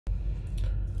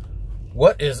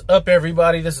What is up,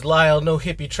 everybody? This is Lyle, No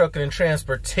Hippie Trucking and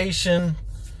Transportation,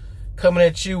 coming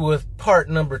at you with part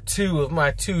number 2 of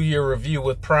my 2-year review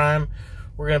with Prime.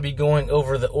 We're going to be going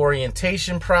over the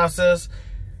orientation process.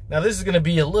 Now, this is going to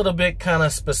be a little bit kind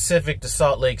of specific to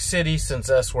Salt Lake City since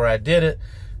that's where I did it.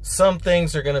 Some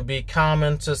things are going to be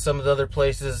common to some of the other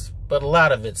places, but a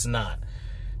lot of it's not.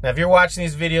 Now, if you're watching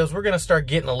these videos, we're going to start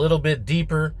getting a little bit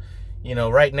deeper. You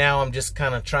know, right now I'm just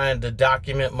kind of trying to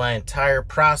document my entire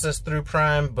process through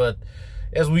Prime, but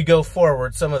as we go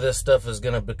forward, some of this stuff is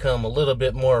going to become a little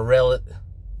bit more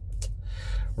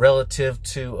relative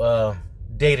to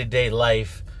day-to-day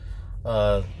life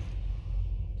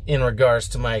in regards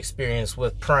to my experience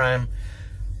with Prime.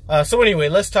 So anyway,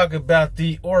 let's talk about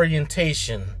the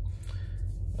orientation.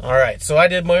 All right, so I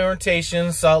did my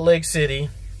orientation, Salt Lake City,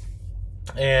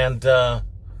 and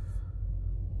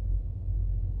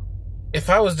if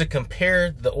I was to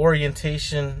compare the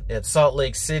orientation at Salt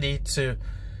Lake City to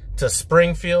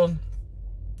Springfield,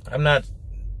 I'm not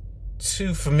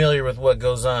too familiar with what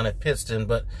goes on at Pittston,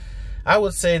 but I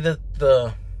would say that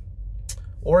the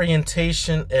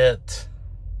orientation at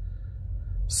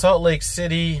Salt Lake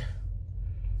City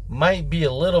might be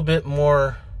a little bit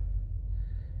more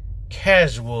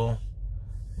casual,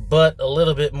 but a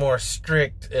little bit more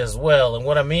strict as well. And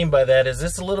what I mean by that is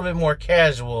it's a little bit more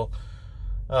casual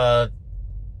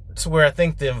to where I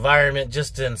think the environment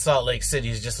just in Salt Lake City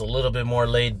is just a little bit more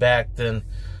laid back than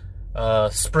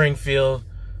Springfield,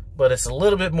 but it's a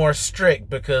little bit more strict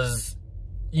because,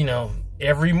 you know,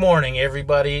 every morning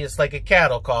everybody, it's like a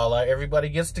cattle call. Everybody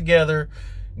gets together,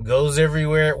 goes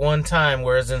everywhere at one time,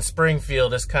 whereas in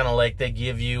Springfield it's kind of like they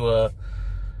give you a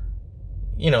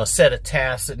set of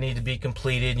tasks that need to be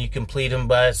completed, and you complete them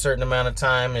by a certain amount of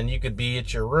time, and you could be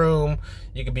at your room,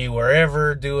 you could be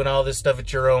wherever, doing all this stuff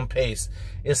at your own pace.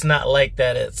 It's not like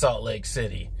that at Salt Lake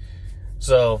City.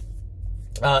 So,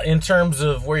 in terms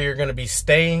of where you're going to be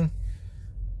staying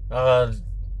during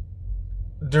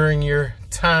your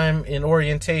time in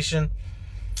orientation,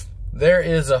 there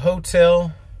is a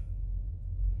hotel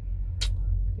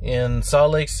in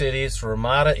Salt Lake City. It's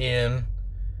Ramada Inn.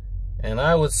 And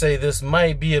I would say this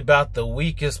might be about the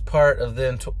weakest part of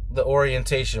the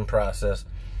orientation process.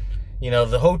 You know,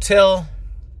 the hotel,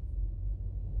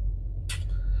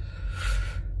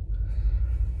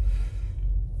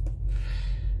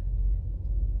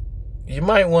 you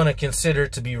might want to consider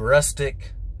it to be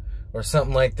rustic or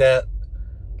something like that.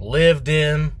 Lived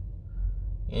in,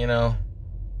 you know.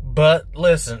 But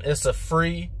listen, it's a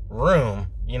free room.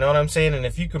 You know what I'm saying? And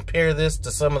if you compare this to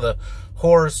some of the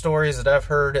horror stories that I've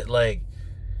heard at, like,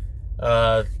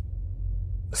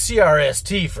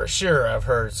 CRST, for sure, I've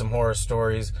heard some horror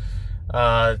stories.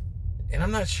 And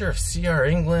I'm not sure if CR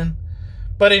England.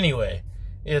 But anyway,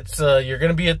 it's you're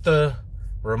going to be at the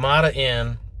Ramada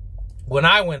Inn. When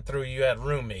I went through, you had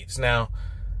roommates. Now,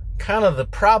 kind of the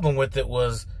problem with it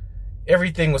was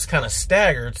everything was kind of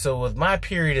staggered. So with my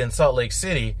period in Salt Lake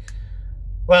City,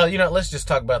 well, you know, let's just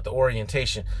talk about the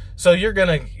orientation. So you're going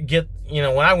to get, you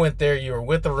know, when I went there, you were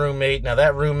with a roommate. Now,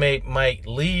 that roommate might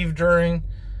leave during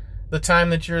the time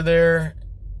that you're there,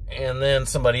 and then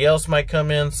somebody else might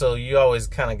come in. So you always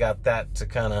kind of got that to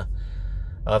kind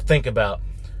of think about.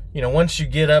 You know, once you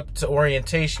get up to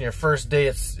orientation, your first day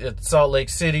at Salt Lake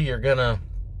City, you're going to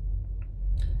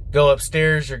go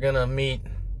upstairs. You're going to meet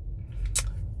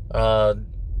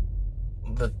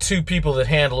the 2 people that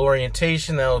handle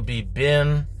orientation. That would be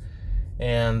Ben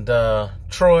and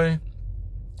Troy.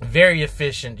 Very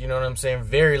efficient, you know what I'm saying?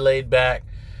 Very laid back.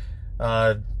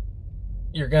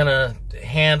 You're gonna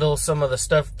handle some of the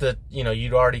stuff that, you know,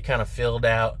 you'd already kind of filled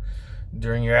out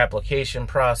during your application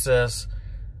process.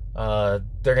 They're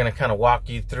gonna kind of walk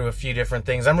you through a few different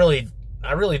things. I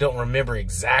really don't remember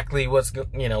exactly what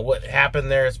happened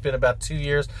there. It's been about 2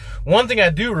 years. One thing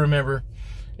I do remember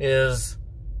is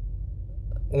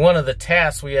one of the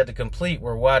tasks we had to complete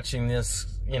were watching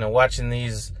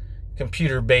these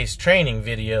computer-based training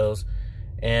videos.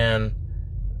 And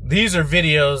these are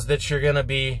videos that you're going to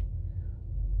be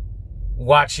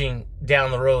watching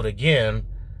down the road again,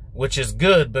 which is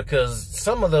good because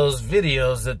some of those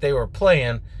videos that they were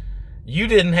playing, you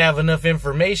didn't have enough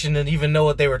information to even know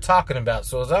what they were talking about.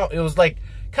 So it was like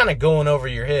kind of going over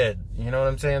your head. You know what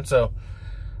I'm saying? So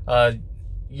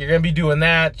you're going to be doing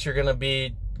that. You're going to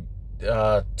be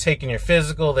taking your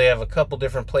physical. They have a couple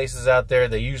different places out there.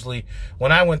 They usually,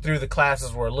 when I went through, the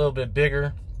classes were a little bit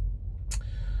bigger,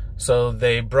 so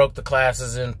they broke the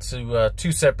classes into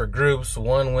 2 separate groups.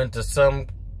 One went to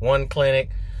one clinic,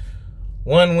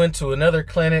 one went to another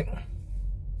clinic.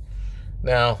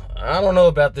 Now, I don't know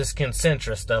about this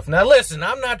Concentra stuff. Now, listen,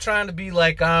 I'm not trying to be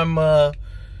like I'm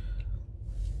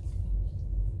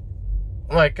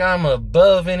like I'm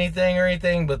above anything or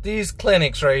anything, but these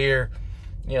clinics right here,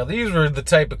 you know, these were the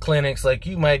type of clinics like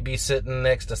you might be sitting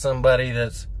next to somebody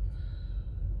that's,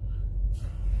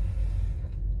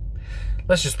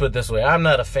 let's just put it this way, I'm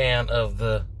not a fan of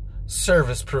the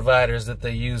service providers that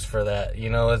they use for that. You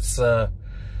know, it's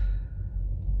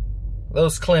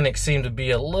those clinics seem to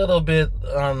be a little bit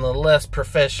on the less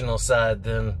professional side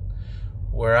than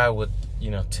where I would, you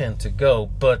know, tend to go.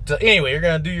 But anyway, you're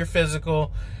going to do your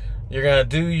physical. You're going to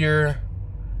do your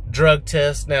drug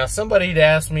test. Now, somebody'd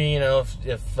asked me, you know,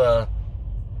 if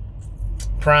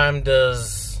Prime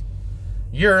does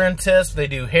urine tests, they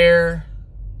do hair.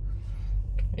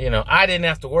 You know, I didn't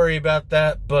have to worry about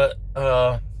that, but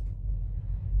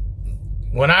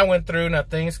when I went through, now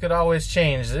things could always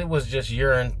change. It was just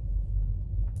urine.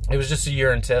 It was just a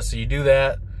urine test, so you do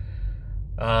that.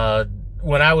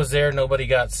 When I was there, nobody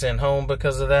got sent home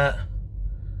because of that.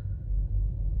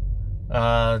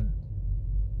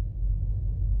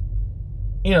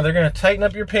 You know, they're going to tighten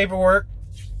up your paperwork.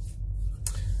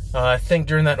 I think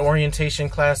during that orientation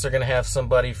class, they're going to have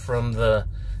somebody from the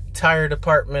tire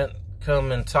department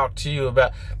come and talk to you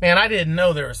about, man, I didn't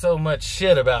know there was so much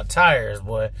shit about tires,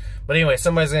 boy. But anyway,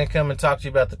 somebody's going to come and talk to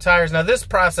you about the tires. Now, this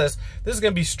process, this is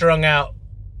going to be strung out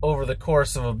over the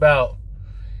course of about,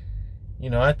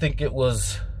 you know, I think it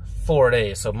was 4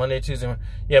 days. So Monday, Tuesday,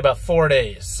 yeah, about 4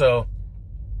 days. So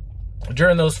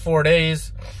during those 4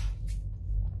 days,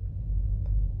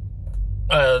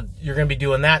 you're going to be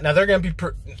doing that. Now, they're going to be,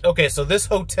 okay, so this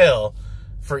hotel,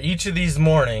 for each of these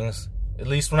mornings, at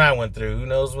least when I went through, who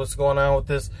knows what's going on with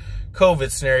this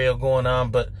COVID scenario going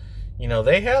on, but, you know,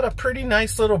 they had a pretty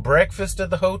nice little breakfast at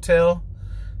the hotel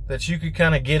that you could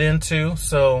kind of get into.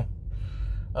 So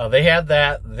they had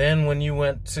that. Then when you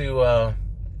went to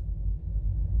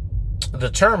the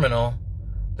terminal,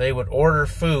 they would order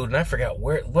food, and I forgot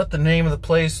what the name of the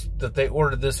place that they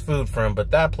ordered this food from,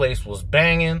 but that place was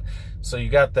banging. So you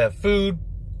got that food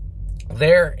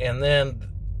there, and then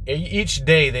each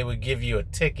day they would give you a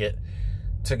ticket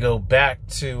to go back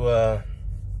to,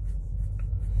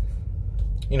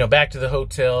 you know, back to the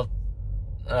hotel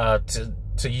to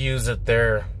use at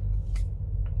their,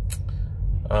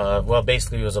 well,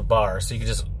 basically it was a bar. So you could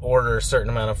just order a certain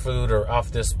amount of food or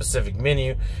off this specific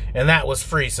menu, and that was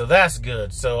free. So that's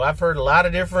good. So I've heard a lot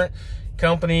of different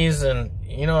companies, and,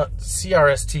 you know,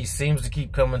 CRST seems to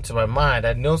keep coming to my mind.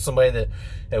 I know somebody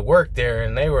that worked there,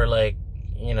 and they were like,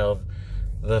 you know,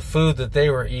 the food that they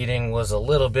were eating was a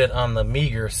little bit on the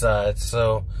meager side.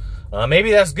 So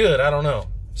maybe that's good. I don't know.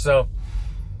 So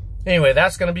anyway,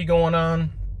 that's going to be going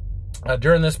on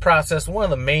during this process. One of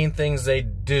the main things they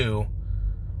do,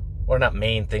 or not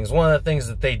main things, one of the things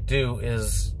that they do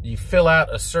is you fill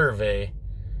out a survey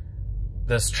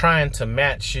that's trying to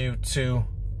match you to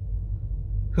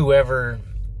whoever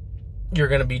you're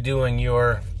going to be doing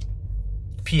your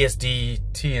PSD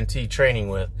TNT training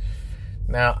with.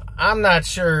 Now, I'm not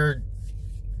sure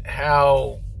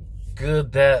how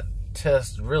good that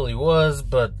test really was,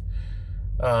 but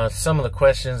some of the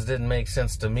questions didn't make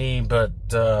sense to me. But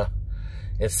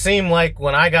it seemed like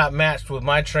when I got matched with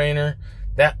my trainer,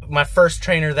 that my first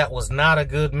trainer, that was not a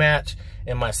good match,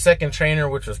 and my second trainer,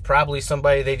 which was probably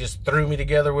somebody they just threw me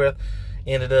together with,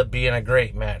 ended up being a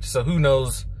great match. So who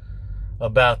knows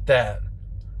about that?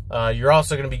 You're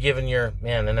also going to be given your,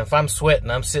 man, and if I'm sweating,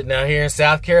 I'm sitting out here in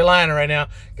South Carolina right now,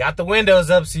 got the windows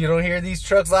up so you don't hear these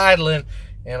trucks idling,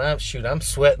 and I'm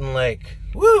sweating like,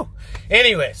 woo!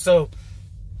 Anyway, so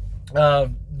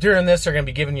during this, they're going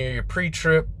to be giving you your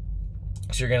pre-trip,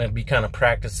 so you're going to be kind of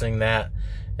practicing that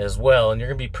as well, and you're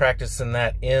going to be practicing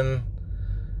that in,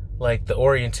 like, the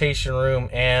orientation room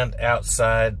and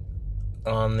outside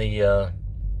on the,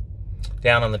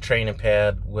 down on the training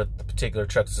pad with the particular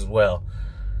trucks as well.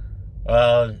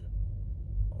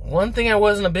 One thing I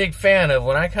wasn't a big fan of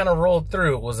when I kind of rolled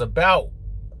through, it was about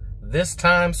this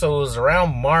time, so it was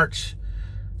around March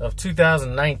of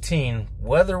 2019.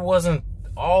 Weather wasn't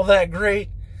all that great,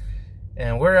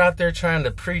 and we're out there trying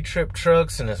to pre-trip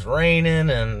trucks, and it's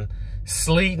raining and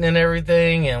sleeting and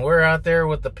everything, and we're out there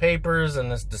with the papers,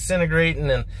 and it's disintegrating,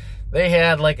 and they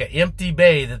had like an empty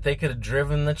bay that they could have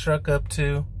driven the truck up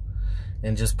to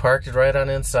and just parked it right on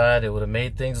inside. It would have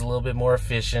made things a little bit more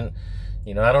efficient.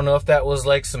 You know, I don't know if that was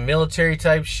like some military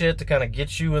type shit to kind of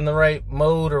get you in the right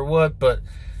mode or what, but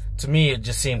to me it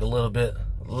just seemed a little bit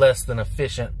less than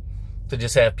efficient to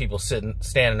just have people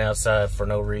standing outside for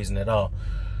no reason at all.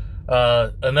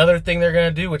 Another thing they're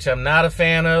going to do, which I'm not a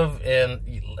fan of, and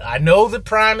I know that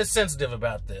Prime is sensitive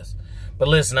about this, But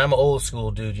listen, I'm an old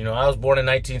school dude. You know, I was born in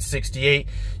 1968.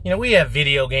 You know, we had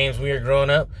video games when we were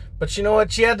growing up. But you know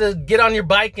what? You had to get on your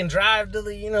bike and drive to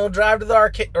the, drive to the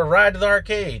arcade or ride to the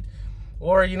arcade.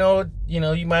 Or, you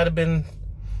might have been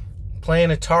playing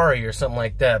Atari or something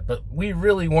like that. But we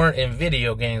really weren't in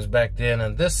video games back then.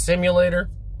 And this simulator,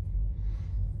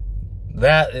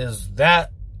 that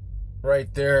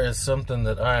right there is something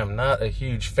that I am not a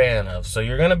huge fan of. So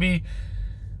you're going to be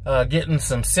getting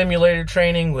some simulator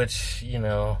training, which,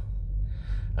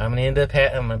 I'm going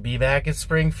to be back at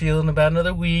Springfield in about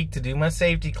another week to do my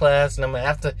safety class, and I'm going to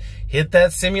have to hit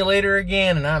that simulator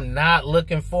again, and I'm not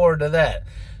looking forward to that.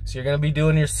 So you're going to be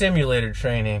doing your simulator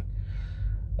training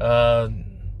during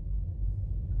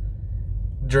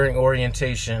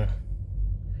orientation.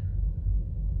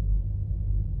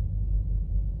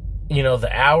 The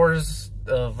hours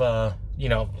of,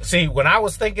 see, when I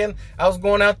was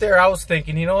going out there, I was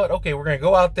thinking, you know what? Okay, we're going to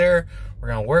go out there. We're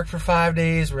going to work for 5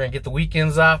 days. We're going to get the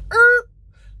weekends off.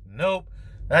 Nope.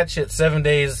 That shit 7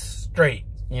 days straight.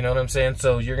 You know what I'm saying?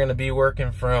 So you're going to be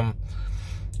working from,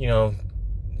 you're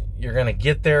going to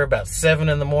get there about 7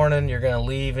 in the morning. You're going to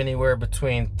leave anywhere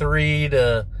between 3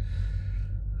 to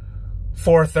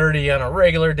 4:30 on a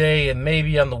regular day, and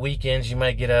maybe on the weekends you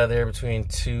might get out of there between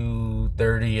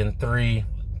 2:30 and 3,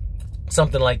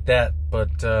 something like that.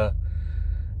 But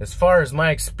as far as my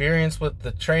experience with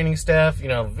the training staff,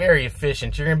 very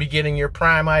efficient. You're going to be getting your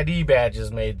Prime ID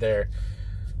badges made there.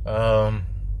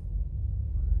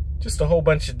 Just a whole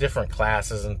bunch of different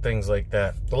classes and things like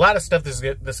that. A lot of stuff that's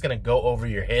going to go over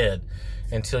your head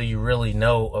until you really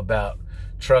know about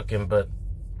trucking. But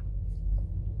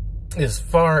as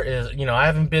far as, I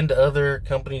haven't been to other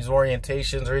companies'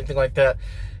 orientations or anything like that.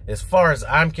 As far as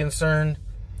I'm concerned,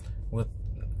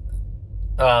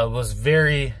 was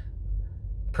very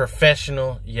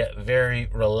professional, yet very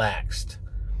relaxed.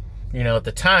 At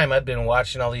the time, I'd been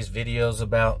watching all these videos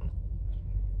about,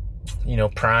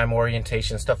 Prime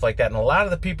orientation, stuff like that. And a lot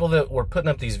of the people that were putting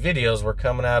up these videos were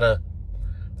coming out of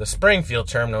the Springfield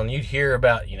terminal, and you'd hear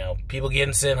about, people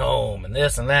getting sent home and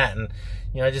this and that. And,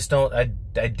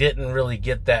 I didn't really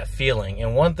get that feeling.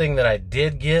 And one thing that I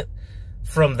did get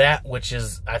from that, which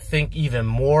is, I think, even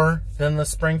more than the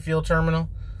Springfield terminal,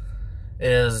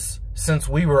 is since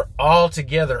we were all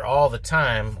together all the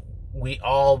time,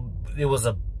 it was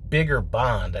a bigger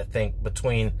bond, I think,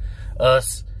 between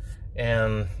us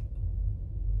and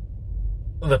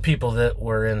the people that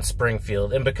were in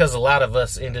Springfield. And because a lot of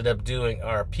us ended up doing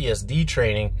our PSD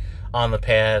training on the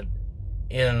pad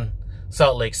in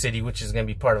Salt Lake City, which is going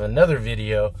to be part of another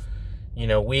video,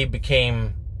 we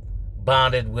became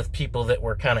bonded with people that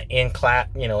were kind of in class,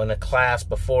 in a class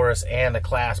before us and a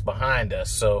class behind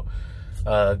us. So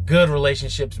good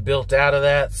relationships built out of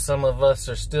that. Some of us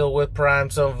are still with Prime,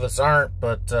 some of us aren't,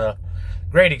 but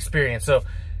great experience. So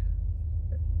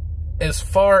as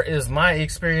far as my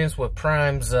experience with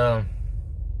Prime's, and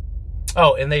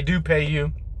they do pay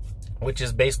you, which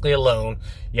is basically a loan.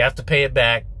 You have to pay it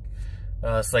back.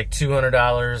 It's like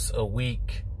 $200 a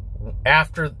week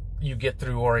after you get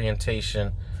through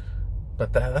orientation.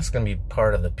 But that's going to be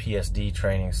part of the PSD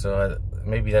training. So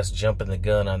maybe that's jumping the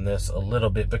gun on this a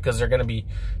little bit, because they're going to be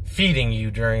feeding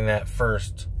you during that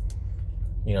first,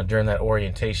 during that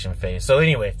orientation phase. So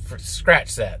anyway,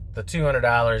 scratch that. The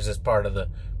 $200 is part of the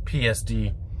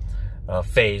PSD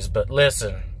phase. But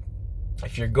listen,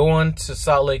 if you're going to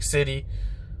Salt Lake City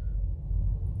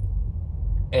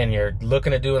and you're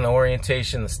looking at doing the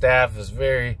orientation, the staff is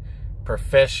very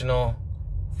professional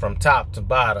from top to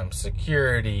bottom.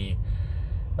 Security,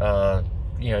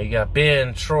 you got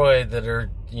Ben, Troy that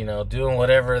are, doing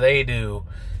whatever they do.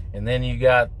 And then you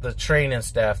got the training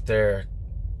staff there.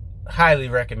 Highly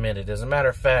recommended. As a matter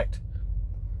of fact,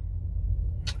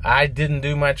 I didn't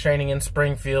do my training in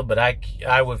Springfield, but I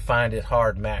would find it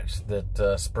hard matched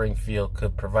that Springfield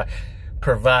could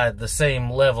provide the same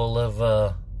level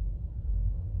of,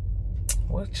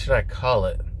 what should I call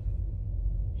it?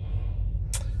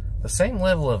 The same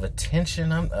level of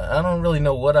attention. I don't really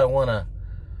know what I want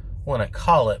to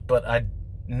call it, but I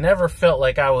never felt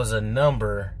like I was a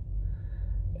number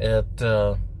at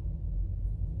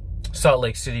Salt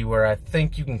Lake City, where I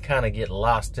think you can kind of get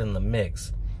lost in the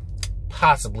mix.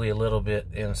 Possibly a little bit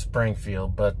in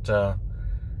Springfield, but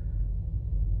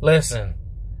listen,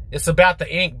 it's about the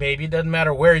ink, baby. It doesn't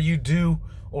matter where you do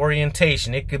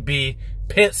orientation. It could be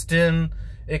Pittston,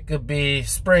 it could be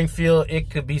Springfield, it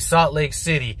could be Salt Lake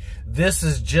City. This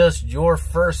is just your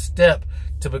first step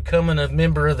to becoming a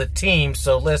member of the team.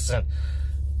 So listen,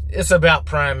 it's about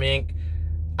Prime Inc.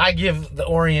 I give the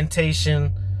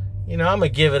orientation, I'm going to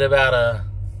give it about a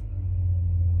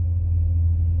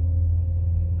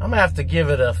I'm gonna have to give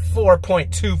it a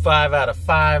 4.25 out of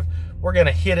 5. We're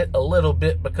gonna hit it a little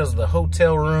bit because of the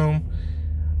hotel room.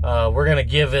 We're gonna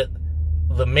give it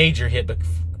the major hit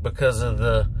because of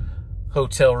the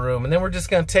hotel room, and then we're just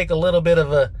gonna take a little bit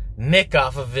of a nick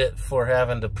off of it for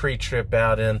having to pre-trip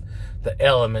out in the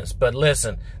elements. But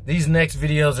listen, these next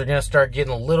videos are gonna start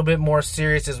getting a little bit more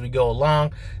serious as we go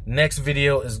along. Next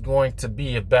video is going to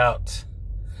be about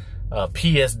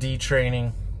PSD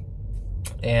training,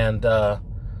 and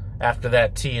after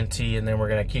that TNT, and then we're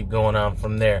gonna keep going on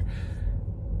from there.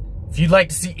 If you'd like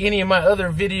to see any of my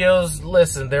other videos,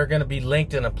 listen, they're gonna be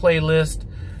linked in a playlist.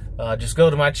 Just go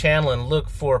to my channel and look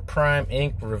for Prime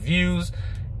Inc. reviews,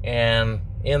 and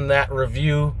in that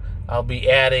review I'll be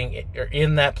adding, or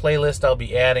in that playlist I'll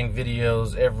be adding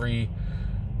videos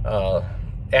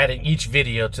adding each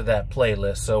video to that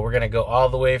playlist. So we're gonna go all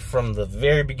the way from the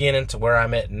very beginning to where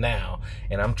I'm at now,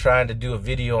 and I'm trying to do a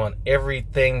video on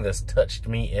everything that's touched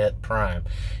me at Prime.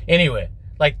 Anyway,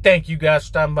 thank you guys for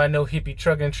stopping by No Hippie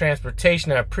Trucking and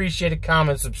Transportation. I appreciate it.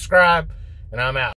 Comment, subscribe, and I'm out.